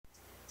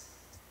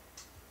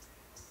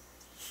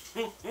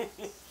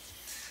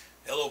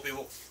Hello,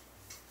 people.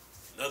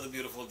 Another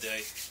beautiful day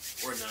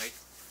or night.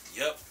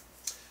 Yep.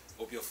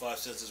 Hope your five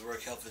senses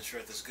work. Health and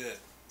strength is good.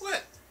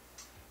 What?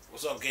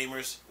 What's up,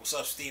 gamers? What's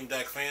up, Steam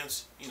Deck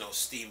fans? You know,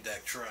 Steam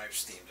Deck Tribe,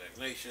 Steam Deck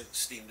Nation,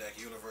 Steam Deck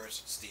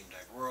Universe, Steam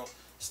Deck World,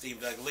 Steam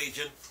Deck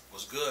Legion.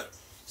 What's good?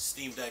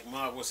 Steam Deck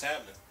Mob. What's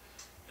happening?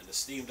 And the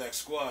Steam Deck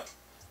Squad.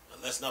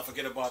 And let's not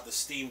forget about the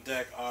Steam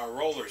Deck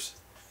rollers.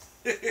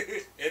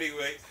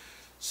 Anyway,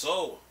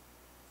 so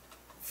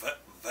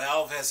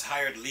Valve has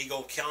hired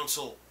legal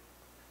counsel.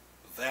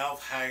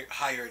 Valve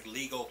hired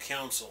legal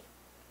counsel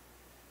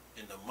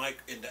in the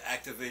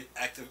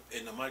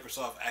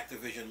Microsoft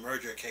Activision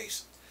merger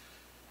case.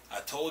 I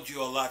told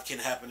you a lot can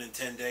happen in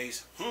 10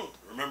 days.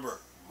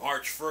 Remember,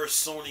 March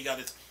 1st, Sony got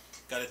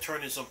to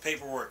turn in some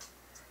paperwork.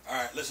 All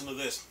right, listen to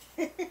this.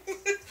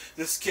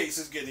 This case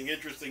is getting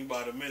interesting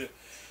by the minute.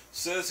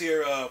 Says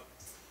here,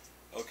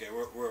 okay,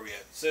 where are we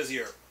at? Says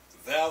here,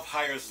 Valve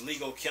hires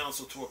legal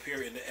counsel to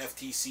appear in the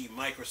FTC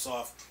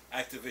Microsoft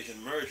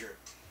Activision merger.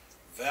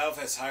 Valve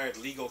has hired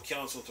legal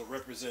counsel to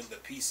represent the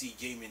PC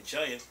gaming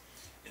giant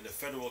in the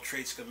Federal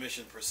Trade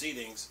Commission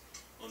proceedings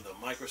on the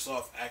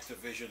Microsoft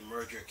Activision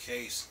merger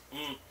case.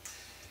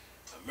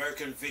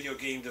 American video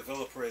game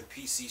developer and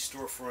PC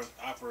storefront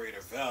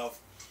operator Valve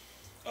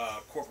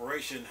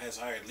Corporation has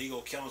hired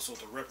legal counsel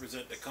to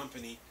represent the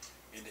company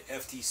in the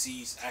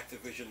FTC's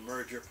Activision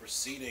merger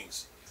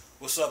proceedings.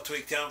 What's up,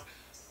 Twigtown?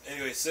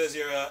 Anyway, it says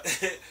here,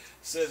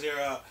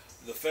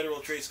 the Federal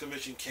Trade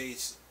Commission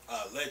case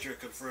ledger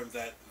confirmed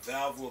that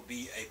Valve will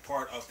be a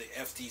part of the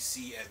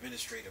FTC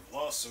administrative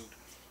lawsuit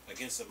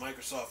against the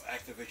Microsoft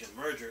Activision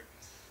merger.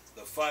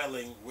 The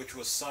filing, which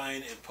was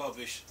signed and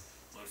published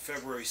on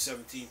February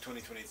 17,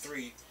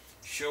 2023,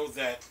 showed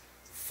that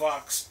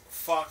Fox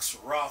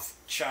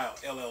Rothschild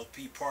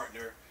LLP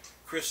partner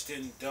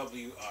Kristen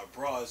W.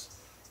 Braz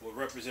will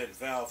represent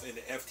Valve in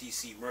the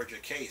FTC merger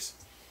case.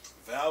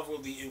 Valve will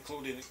be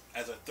included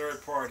as a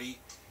third party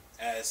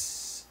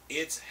as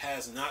it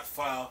has not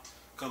filed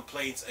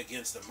complaints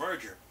against the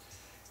merger.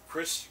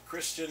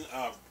 Christian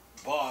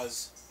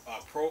Baz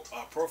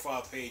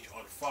profile page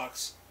on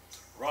Fox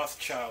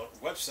Rothschild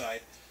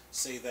website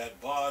say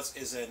that Baz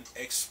is an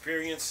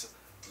experienced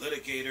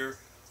litigator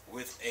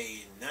with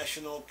a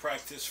national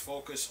practice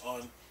focus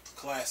on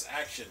class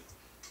action,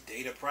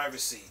 data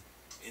privacy,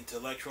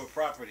 intellectual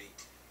property,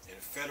 and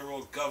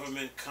federal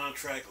government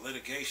contract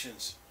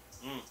litigations.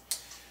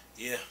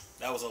 Yeah,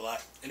 that was a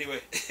lot.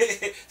 Anyway,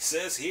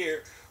 says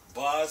here,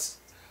 Baz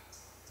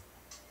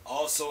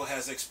also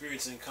has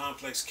experience in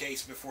complex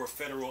case before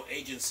federal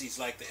agencies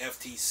like the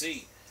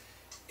FTC.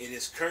 It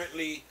is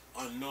currently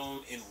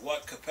unknown in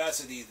what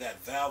capacity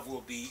that Valve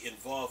will be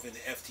involved in the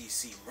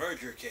FTC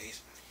merger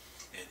case,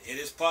 and it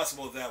is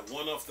possible that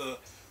one of the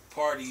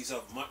parties,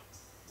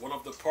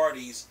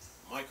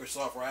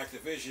 Microsoft or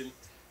Activision,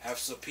 have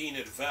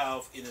subpoenaed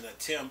Valve in an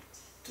attempt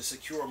to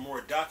secure more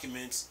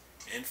documents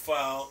and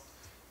file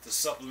to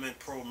supplement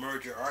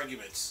pro-merger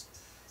arguments.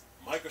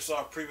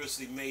 Microsoft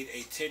previously made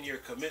a 10-year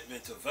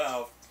commitment to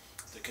Valve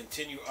to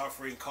continue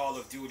offering Call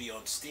of Duty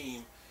on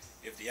Steam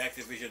if the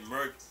Activision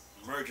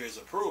merger is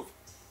approved.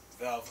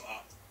 Valve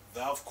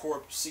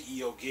Corp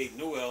CEO Gabe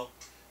Newell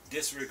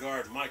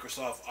disregarded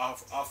Microsoft's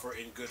offer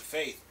in good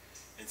faith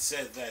and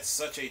said that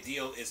such a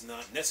deal is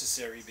not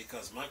necessary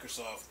because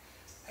Microsoft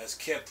has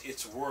kept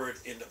its word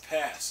in the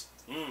past.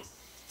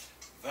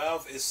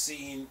 Valve is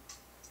seen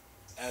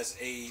as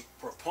a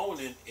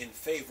proponent in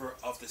favor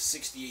of the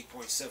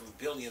 $68.7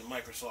 billion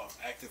Microsoft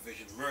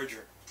Activision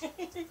merger.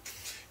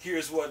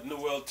 Here's what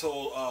Newell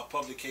told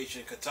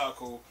publication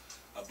Kotaku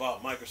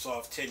about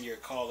Microsoft's 10-year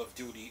Call of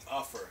Duty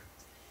offer.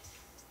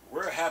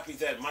 We're happy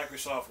that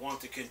Microsoft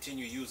wants to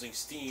continue using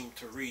Steam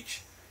to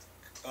reach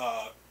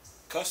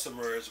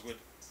customers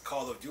with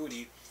Call of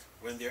Duty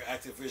when their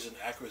Activision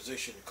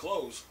acquisition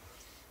closed.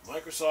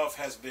 Microsoft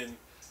has been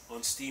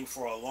on Steam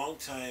for a long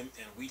time,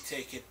 and we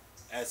take it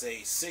as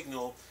a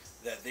signal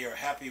that they are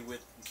happy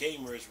with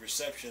gamers'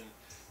 reception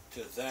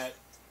to that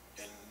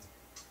and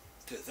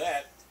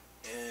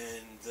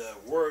the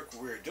work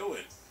we're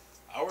doing.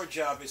 Our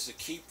job is to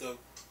keep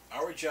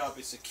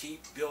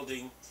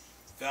building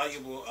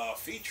valuable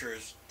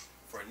features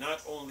for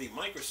not only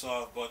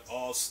Microsoft but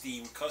all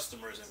Steam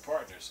customers and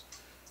partners.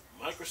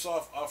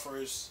 Microsoft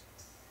offers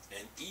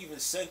and even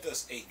sent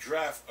us a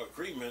draft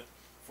agreement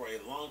for a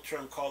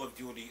long-term Call of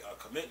Duty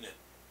commitment,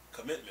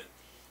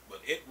 but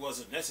it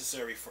wasn't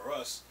necessary for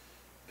us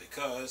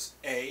because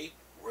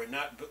we're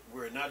not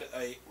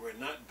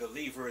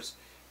believers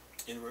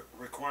in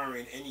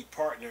requiring any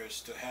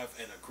partners to have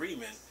an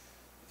agreement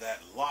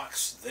that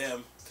locks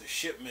them to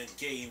shipment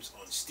games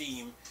on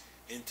Steam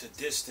into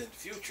distant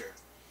future.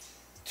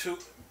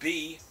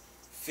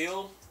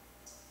 Phil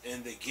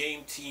and the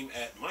game team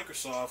at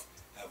Microsoft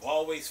have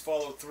always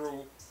followed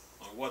through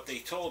on what they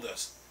told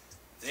us.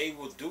 They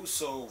will do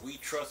so. We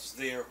trust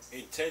their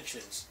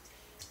intentions.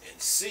 And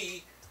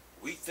C,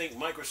 we think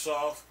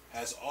Microsoft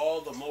has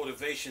all the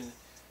motivation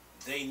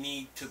they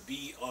need to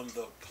be on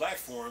the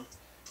platform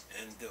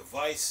and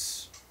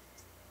device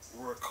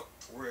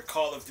where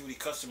Call of Duty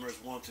customers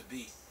want to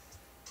be.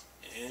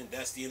 And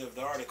that's the end of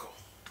the article.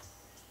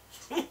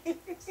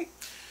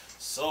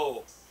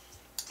 So,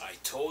 I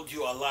told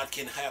you a lot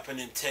can happen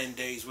in 10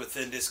 days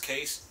within this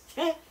case.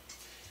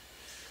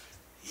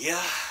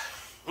 Yeah.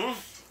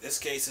 This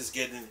case is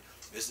getting...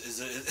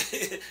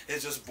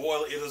 It's just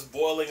boiling. It is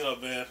boiling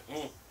up, man.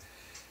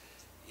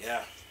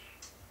 Yeah.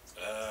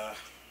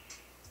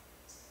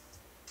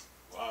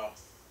 Wow.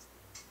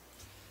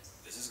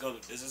 This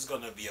is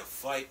gonna be a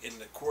fight in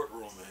the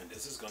courtroom, man.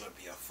 This is gonna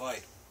be a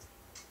fight.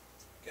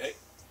 Okay.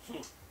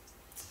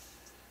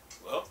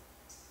 Well,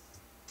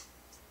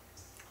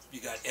 you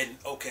got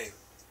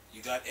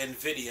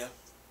Nvidia,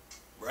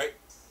 right?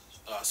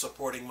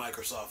 Supporting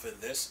Microsoft in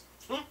this.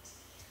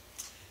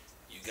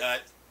 You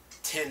got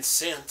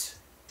Tencent.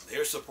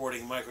 They're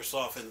supporting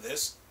Microsoft in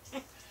this.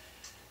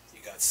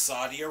 You got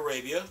Saudi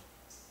Arabia.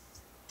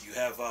 You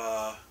have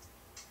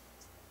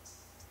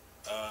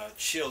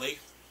Chile.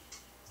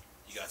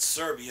 You got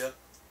Serbia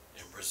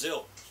and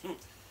Brazil.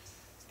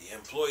 The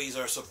employees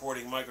are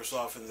supporting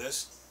Microsoft in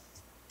this.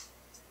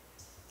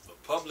 The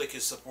public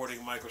is supporting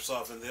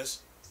Microsoft in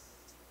this.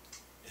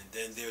 And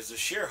then there's the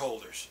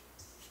shareholders.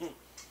 And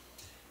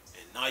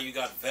now you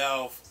got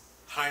Valve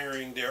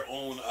hiring their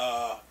own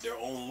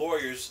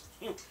lawyers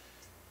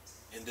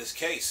in this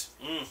case.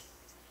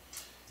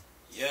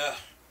 Yeah.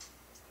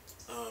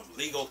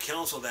 Legal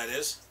counsel, that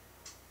is.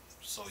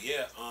 So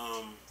yeah,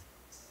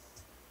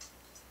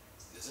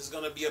 this is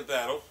gonna be a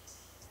battle.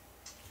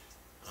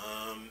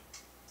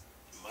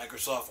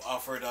 Microsoft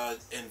offered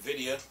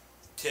Nvidia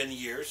 10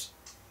 years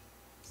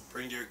to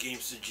bring their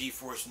games to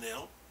GeForce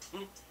Now.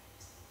 And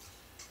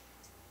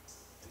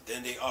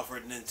then they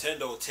offered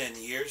Nintendo 10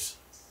 years.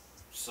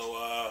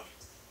 So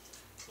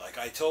like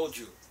I told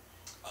you,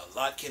 a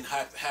lot can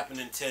happen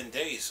in 10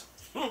 days.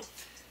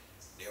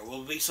 There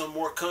will be some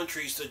more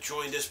countries to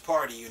join this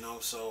party, you know,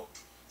 so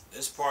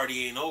this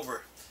party ain't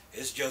over.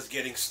 It's just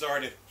getting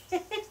started.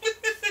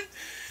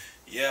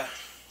 Yeah.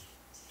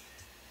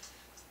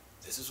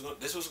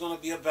 This was going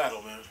to be a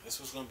battle, man. This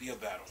was going to be a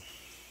battle.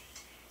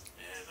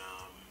 And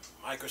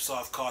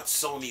Microsoft caught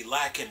Sony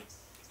lacking,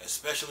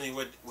 especially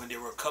when they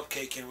were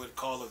cupcaking with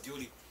Call of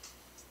Duty.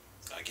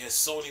 I guess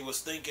Sony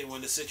was thinking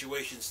when the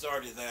situation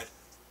started that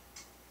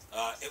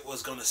it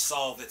was going to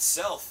solve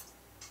itself.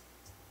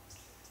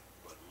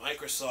 But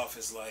Microsoft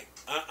is like,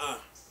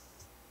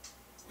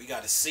 we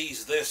got to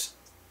seize this.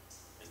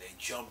 And they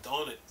jumped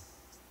on it.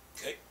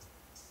 Okay?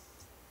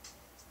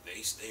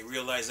 They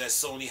realized that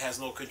Sony has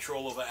no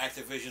control over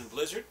Activision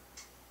Blizzard.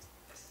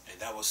 And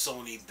that was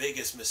Sony's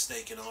biggest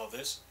mistake in all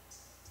this.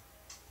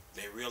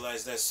 They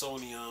realized that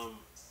Sony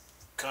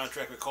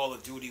contract with Call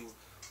of Duty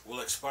will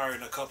expire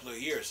in a couple of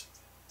years.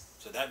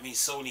 So that means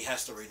Sony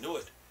has to renew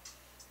it.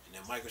 And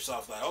then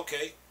Microsoft like,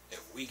 okay,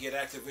 if we get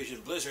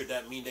Activision Blizzard,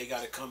 that means they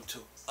got to come to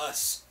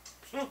us.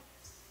 And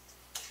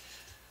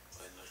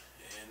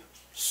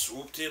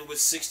swooped in with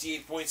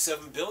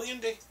 68.7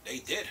 billion. They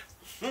did.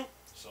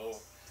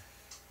 So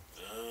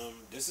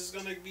this is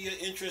going to be an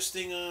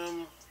interesting,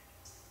 a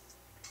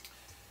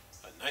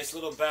nice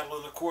little battle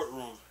in the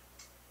courtroom.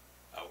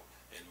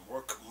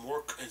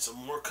 And some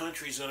more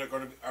countries that are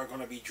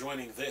going to be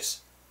joining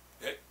this.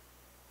 Okay.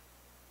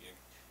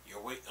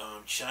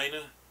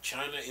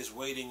 China is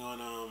waiting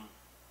on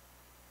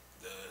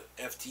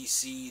the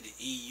FTC, the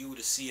EU,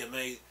 the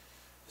CMA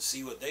to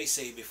see what they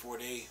say before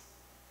they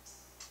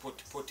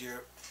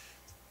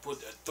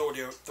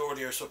throw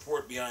their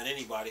support behind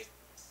anybody.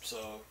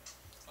 So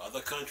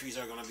other countries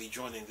are going to be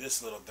joining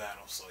this little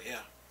battle. So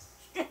yeah.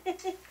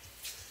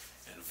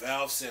 And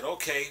Valve said,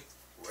 okay,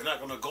 we're not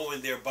going to go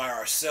in there by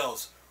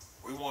ourselves.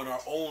 We want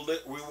our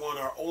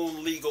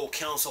own legal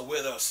counsel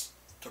with us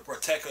to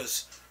protect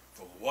us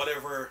from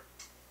whatever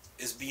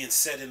is being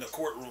said in the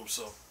courtroom.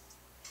 So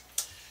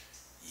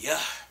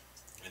yeah,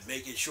 and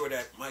making sure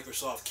that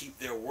Microsoft keep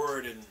their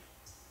word and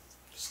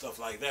stuff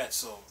like that.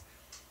 So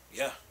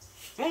yeah.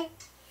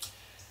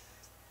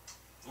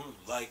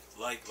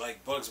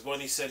 Like Bugs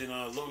Bunny said in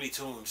Looney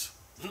Tunes,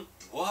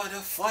 what a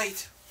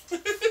fight.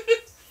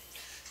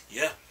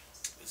 Yeah,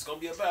 it's gonna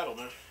be a battle,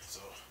 man.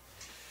 So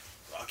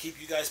I'll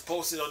keep you guys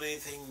posted on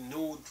anything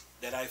new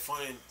that I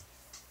find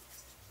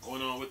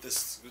going on with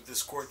this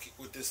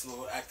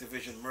little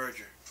Activision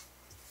merger.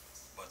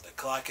 But the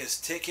clock is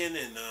ticking,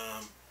 and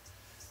the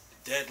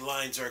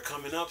deadlines are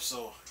coming up.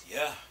 So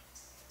yeah,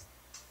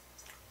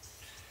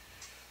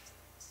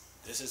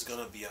 this is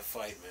gonna be a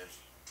fight, man.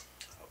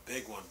 A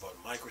big one. But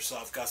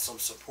Microsoft got some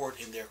support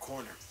in their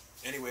corner.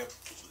 Anyway,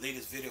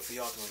 latest video for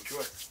y'all to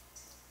enjoy.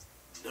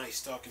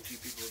 Nice talking to you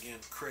people again.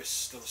 Chris,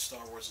 still a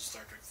Star Wars and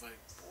Star Trek fan.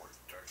 Board,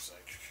 dark side.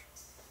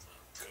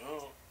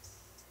 Go.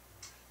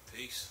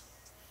 Peace.